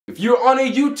you're on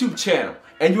a YouTube channel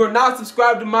and you are not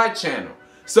subscribed to my channel,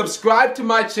 subscribe to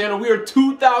my channel. We are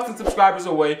 2,000 subscribers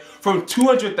away from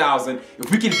 200,000. If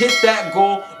we can hit that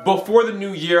goal before the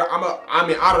new year, I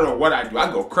don't know what I'd do.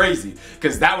 I'd go crazy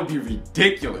because that would be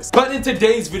ridiculous. But in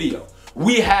today's video,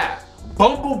 we have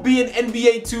Bumblebee in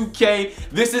NBA 2K.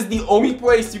 This is the only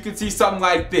place you can see something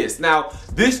like this. Now,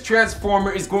 this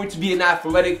transformer is going to be an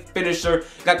athletic finisher,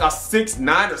 like a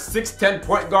 6'9" or 6'10"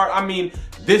 point guard. I mean,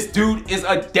 this dude is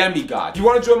a demigod. If you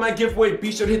want to join my giveaway,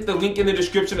 be sure to hit the link in the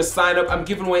description to sign up. I'm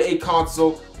giving away a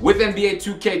console with NBA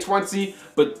 2K20,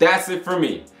 but that's it for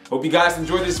me. Hope you guys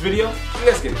enjoyed this video.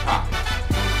 Let's get it poppin'.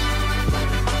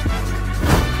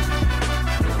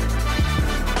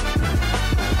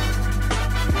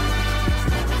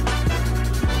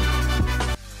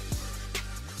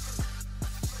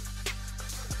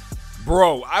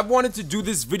 Bro, I've wanted to do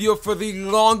this video for the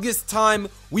longest time.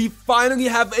 We finally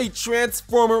have a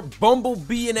Transformer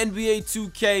Bumblebee in NBA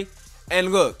 2K.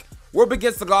 And look, we're up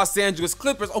against the Los Angeles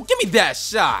Clippers. Oh, give me that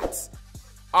shot.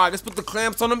 All right, let's put the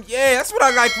clamps on them. Yeah, that's what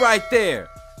I like right there.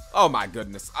 Oh my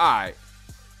goodness. All right.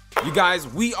 You guys,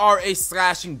 we are a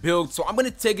slashing build, so I'm going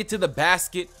to take it to the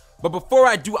basket. But before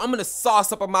I do, I'm going to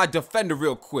sauce up on my defender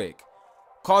real quick.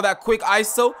 Call that quick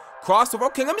ISO. Crossover.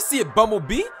 Okay, let me see it,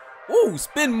 Bumblebee. Ooh,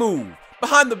 spin move.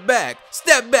 Behind the back.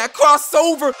 Step back.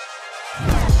 Crossover.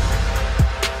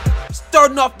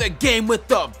 Starting off the game with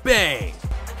a bang.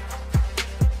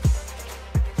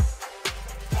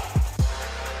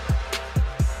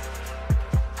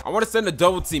 I want to send a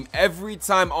double team every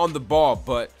time on the ball,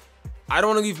 but I don't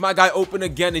want to leave my guy open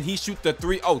again and he shoot the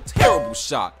three. Oh, terrible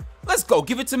shot. Let's go.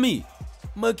 Give it to me.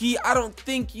 Muggy, I don't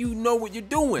think you know what you're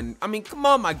doing. I mean, come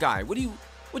on, my guy. What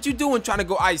you doing trying to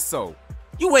go ISO?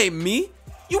 You ain't me.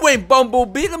 You ain't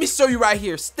Bumblebee. Let me show you right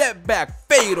here. Step back,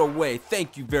 fade away.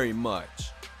 Thank you very much.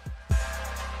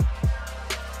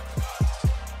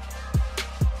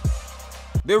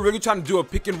 They're really trying to do a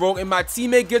pick and roll, and my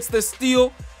teammate gets the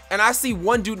steal, and I see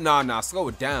one dude. Nah, slow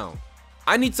it down.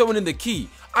 I need someone in the key.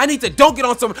 I need to dunk it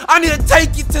on someone. I need to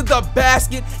take it to the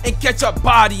basket and catch a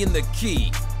body in the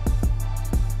key.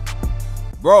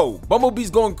 Bro,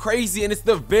 Bumblebee's going crazy, and it's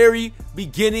the very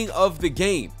beginning of the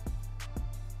game.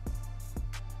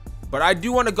 But I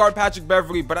do want to guard Patrick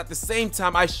Beverly, but at the same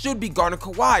time, I should be guarding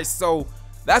Kawhi, so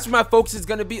that's where my focus is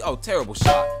going to be. Oh, terrible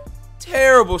shot.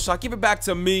 Terrible shot. Give it back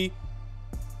to me.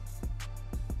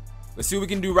 Let's see what we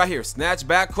can do right here. Snatch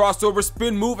back, crossover,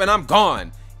 spin move, and I'm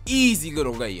gone. Easy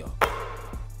little layup.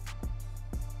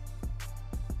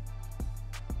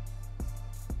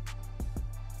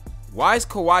 Why is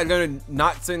Kawhi Leonard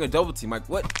not setting a double team? Like,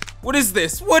 what? What is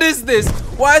this? What is this?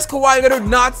 Why is Kawhi Leonard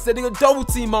not setting a double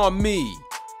team on me?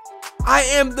 I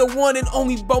am the one and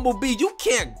only Bumblebee. You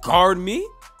can't guard me.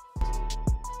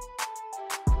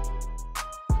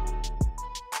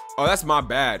 Oh, that's my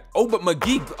bad. Oh, but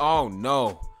McGee. Oh,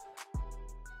 no.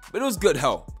 But it was good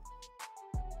help.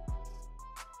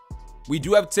 We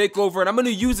do have takeover, and I'm going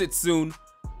to use it soon.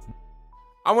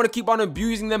 I want to keep on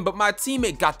abusing them, but my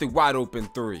teammate got the wide open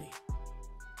three.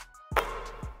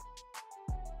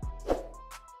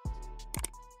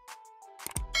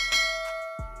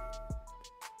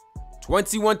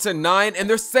 (21-9), and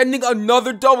they're sending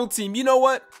another double team. You know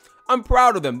what? I'm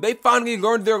proud of them. They finally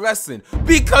learned their lesson.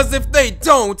 Because if they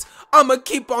don't, I'm going to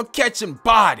keep on catching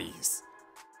bodies.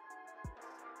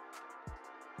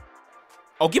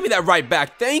 Oh, give me that right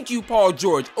back. Thank you, Paul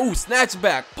George. Oh, snatch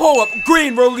back. Pull up.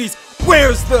 Green release.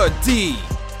 Where's the D?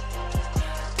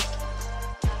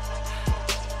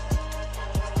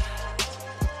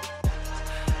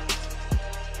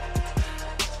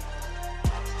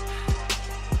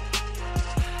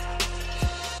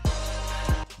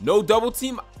 No double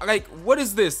team? Like, what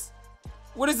is this?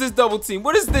 What is this double team?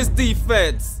 What is this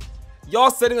defense? Y'all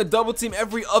setting a double team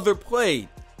every other play.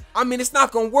 I mean, it's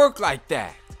not gonna work like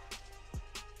that.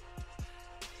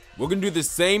 We're gonna do the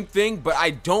same thing, but I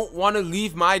don't want to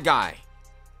leave my guy.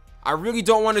 I really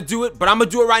don't want to do it, but I'm gonna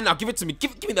do it right now. Give it to me.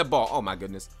 Give me that ball. Oh my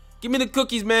goodness. Give me the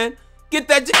cookies, man. Get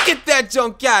that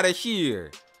junk out of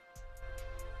here.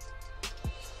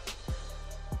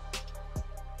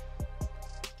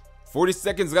 $40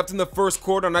 seconds left in the first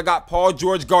quarter, and I got Paul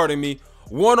George guarding me.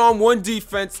 One-on-one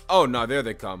defense. Oh, no, there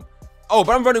they come. Oh,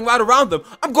 but I'm running right around them.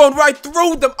 I'm going right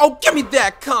through them. Oh, give me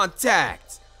that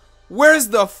contact. Where's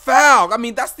the foul? I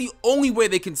mean, that's the only way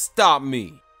they can stop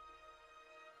me.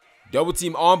 Double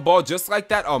team on ball just like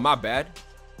that. Oh, my bad.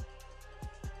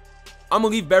 I'm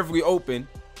going to leave Beverly open.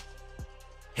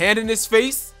 Hand in his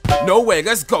face. No way.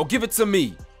 Let's go. Give it to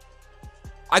me.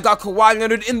 I got Kawhi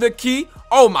Leonard in the key.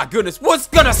 Oh my goodness, what's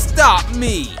gonna stop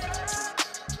me?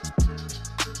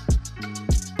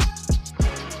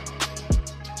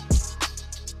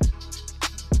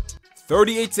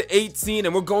 38-18,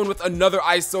 and we're going with another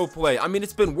ISO play. I mean,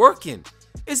 it's been working.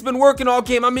 It's been working all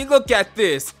game. I mean, look at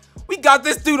this. We got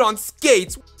this dude on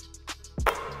skates.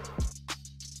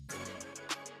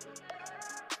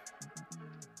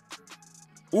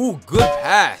 Ooh, good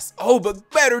pass. Oh, but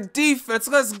better defense.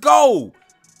 Let's go.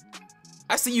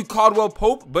 I see you, Caldwell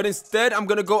Pope, but instead, I'm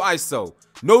going to go ISO.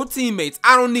 No teammates.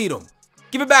 I don't need them.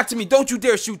 Give it back to me. Don't you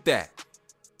dare shoot that.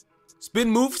 Spin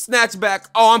move, snatch back.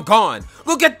 Oh, I'm gone.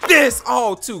 Look at this.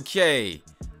 Oh, 2K.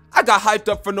 I got hyped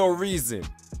up for no reason.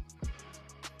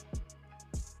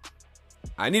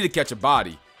 I need to catch a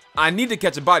body. I need to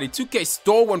catch a body. 2K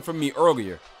stole one from me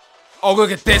earlier. Oh,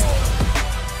 look at this.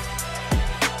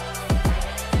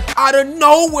 Out of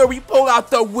nowhere, we pulled out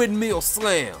the windmill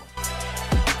slam.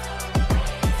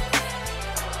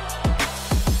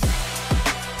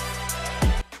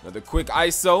 Another quick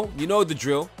ISO. You know the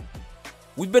drill.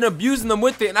 We've been abusing them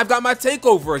with it, and I've got my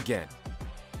takeover again.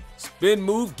 Spin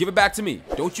move, give it back to me.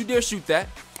 Don't you dare shoot that.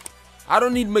 I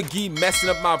don't need McGee messing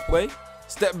up my play.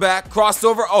 Step back,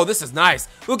 crossover. Oh, this is nice.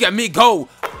 Look at me go.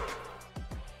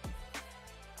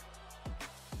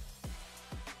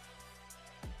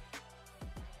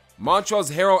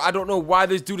 Montrezl Harrell, I don't know why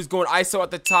this dude is going ISO at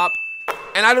the top.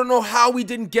 And I don't know how we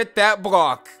didn't get that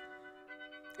block.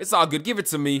 It's all good. Give it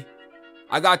to me.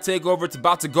 I got takeover. It's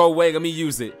about to go away. Let me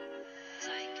use it.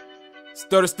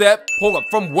 Stutter step. Pull up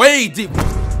from way deep.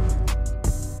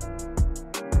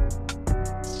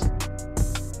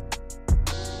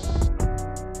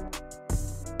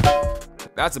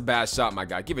 That's a bad shot, my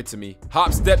guy. Give it to me.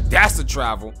 Hop step. That's a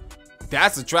travel.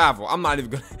 That's a travel. I'm not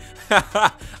even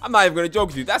gonna I'm not even gonna joke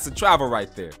with you. That's a travel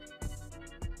right there.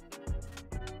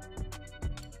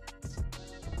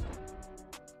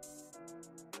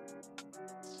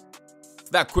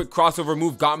 That quick crossover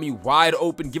move got me wide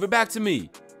open. Give it back to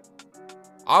me.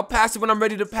 I'll pass it when I'm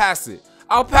ready to pass it.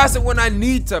 I'll pass it when I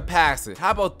need to pass it.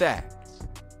 How about that?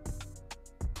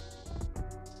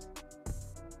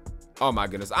 Oh my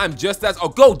goodness. I'm just as... Oh,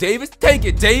 go Davis. Take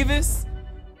it, Davis.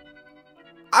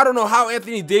 I don't know how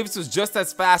Anthony Davis was just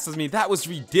as fast as me. That was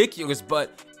ridiculous,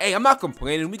 but hey, I'm not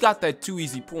complaining. We got that 2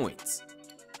 easy points.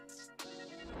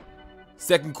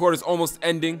 Second quarter's almost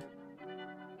ending.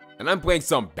 And I'm playing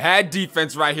some bad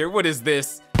defense right here. What is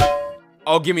this?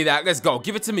 Oh, give me that. Let's go.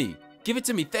 Give it to me. Give it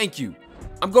to me. Thank you.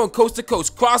 I'm going coast to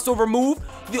coast. Crossover move.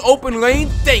 The open lane.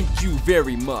 Thank you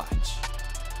very much.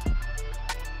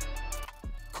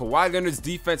 Kawhi Leonard's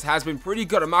defense has been pretty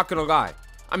good. I'm not going to lie.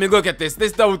 I mean, look at this.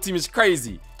 This double team is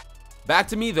crazy. Back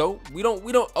to me, though. We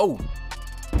don't. Oh.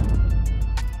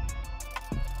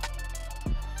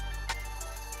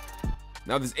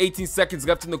 Now there's 18 seconds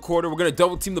left in the quarter. We're going to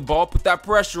double team the ball. Put that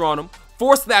pressure on them.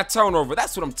 Force that turnover.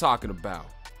 That's what I'm talking about.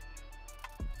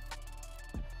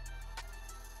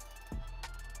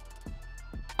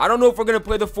 I don't know if we're going to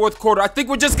play the fourth quarter. I think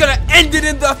we're just going to end it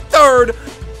in the third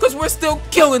because we're still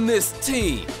killing this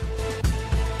team.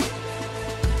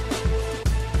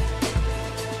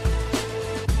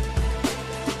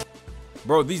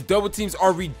 Bro, these double teams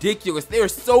are ridiculous. They are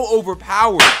so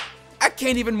overpowered. I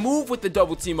can't even move with the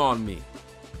double team on me.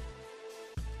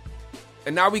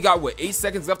 And now we got, what, 8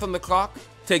 seconds left on the clock?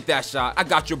 Take that shot. I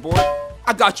got your board.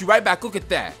 I got you right back. Look at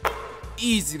that.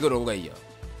 Easy little layup.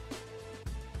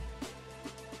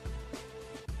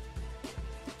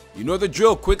 You know the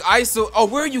drill. Quick ISO. Oh,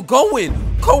 where are you going?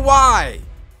 Kawhi.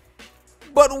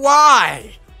 But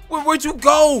why? Where'd you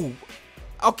go?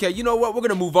 Okay, you know what? We're going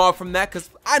to move on from that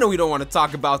because I know we don't want to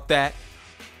talk about that.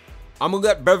 I'm going to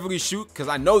let Beverly shoot because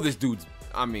I know this dude's...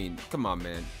 I mean, come on,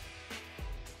 man.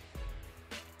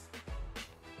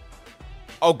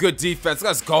 Oh, good defense.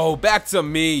 Let's go. Back to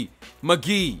me.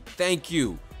 McGee, thank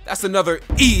you. That's another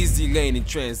easy lane in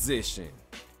transition.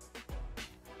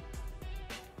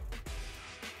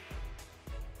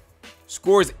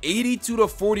 Score is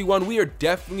 82-41. We are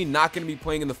definitely not going to be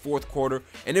playing in the fourth quarter.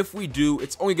 And if we do,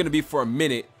 it's only going to be for a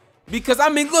minute. Because, I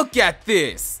mean, look at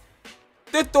this.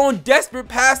 They're throwing desperate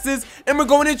passes, and we're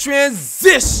going in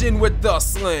transition with the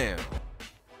slam.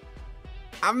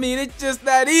 I mean, it's just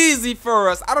that easy for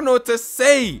us. I don't know what to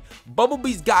say.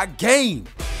 Bumblebee's got game.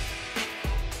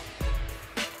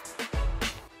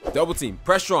 Double team.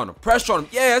 Pressure on him. Pressure on him.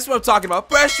 Yeah, that's what I'm talking about.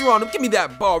 Pressure on him. Give me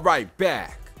that ball right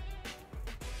back.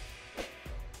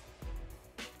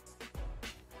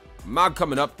 I'm not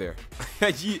coming up there.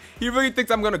 He really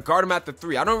thinks I'm going to guard him at the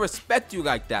 3. I don't respect you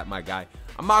like that, my guy.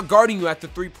 I'm not guarding you at the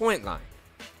 3-point line.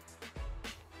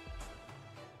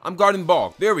 I'm guarding the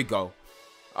ball. There we go.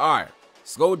 All right.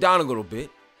 Slow it down a little bit.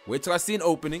 Wait till I see an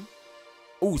opening.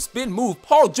 Ooh, spin move.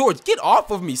 Paul George, get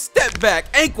off of me. Step back.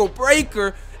 Ankle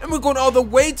breaker. And we're going all the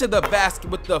way to the basket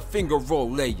with the finger roll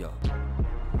layup.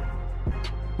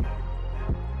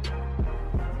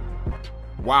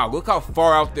 Wow, look how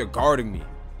far out they're guarding me.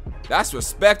 That's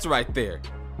respect right there.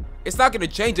 It's not going to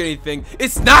change anything.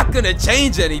 It's not going to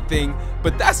change anything,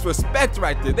 but that's respect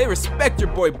right there. They respect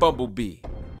your boy Bumblebee.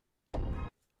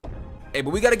 Hey, but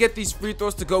we got to get these free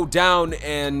throws to go down,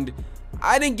 and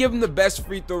I didn't give him the best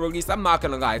free throw release. I'm not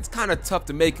going to lie. It's kind of tough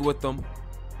to make it with them.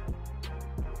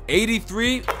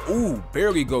 83. Ooh,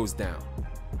 barely goes down.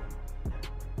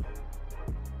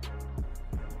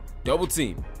 Double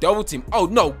team. Double team. Oh,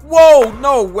 no. Whoa,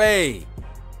 no way.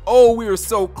 Oh, we were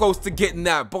so close to getting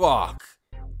that block.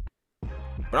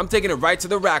 But I'm taking it right to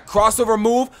the rack. Crossover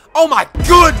move. Oh, my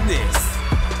goodness.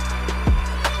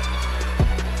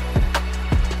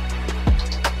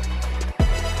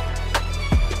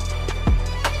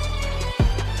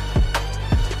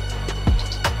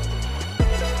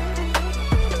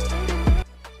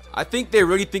 I think they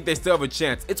really think they still have a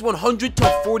chance. It's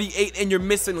 100-48 and you're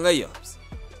missing layups.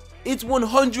 It's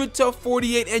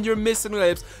 100-48 and you're missing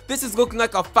layups. This is looking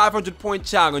like a 500-point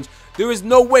challenge. There is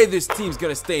no way this team's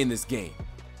gonna stay in this game.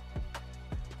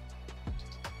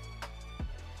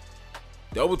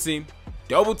 Double team.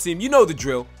 Double team. You know the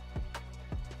drill.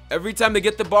 Every time they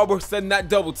get the ball, we're setting that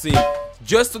double team.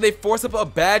 Just so they force up a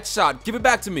bad shot. Give it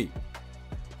back to me.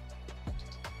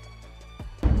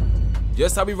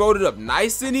 Just how we wrote it up.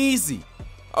 Nice and easy.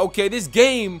 Okay, this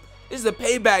game, this is a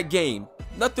payback game.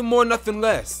 Nothing more, nothing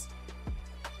less.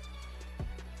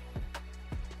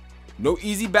 No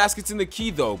easy baskets in the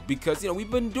key, though, because, you know, we've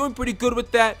been doing pretty good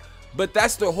with that, but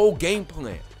that's their whole game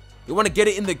plan. They want to get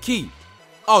it in the key.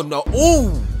 Oh, no.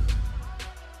 Ooh.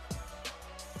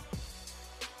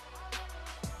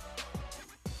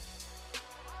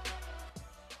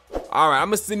 All right, I'm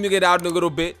going to simulate out in a little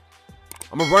bit.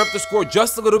 I'm going to run up the score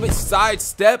just a little bit. Side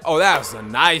step. Oh, that was a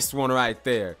nice one right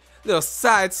there. Little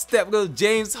side step, little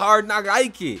James Harden. I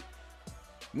like it.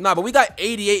 Nah, but we got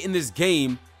 88 in this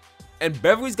game, and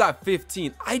Beverly's got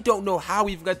 15. I don't know how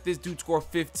we've let this dude score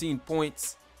 15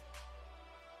 points.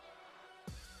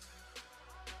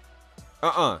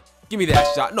 Give me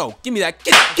that shot. No, give me that.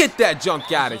 Get that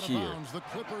junk out of here. The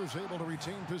Clippers able to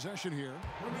retain possession here.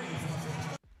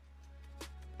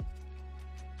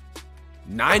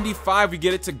 95, we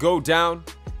get it to go down.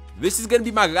 This is going to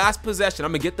be my last possession.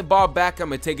 I'm going to get the ball back. I'm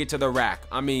going to take it to the rack.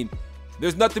 I mean,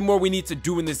 there's nothing more we need to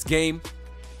do in this game.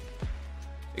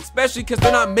 Especially because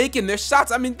they're not making their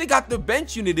shots. I mean, they got their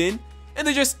bench unit in, and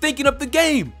they're just thinking up the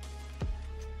game.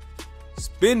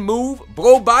 Spin move,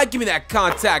 blow by, give me that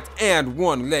contact, and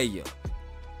one layup.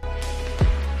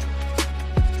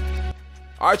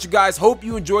 Alright, you guys, hope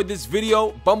you enjoyed this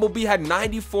video. Bumblebee had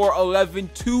 94,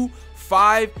 11, 2,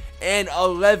 5, and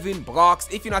 11 blocks.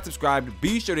 If you're not subscribed,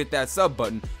 be sure to hit that sub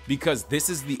button because this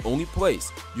is the only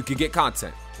place you can get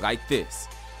content like this.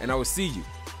 And I will see you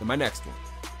in my next one.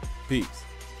 Peace.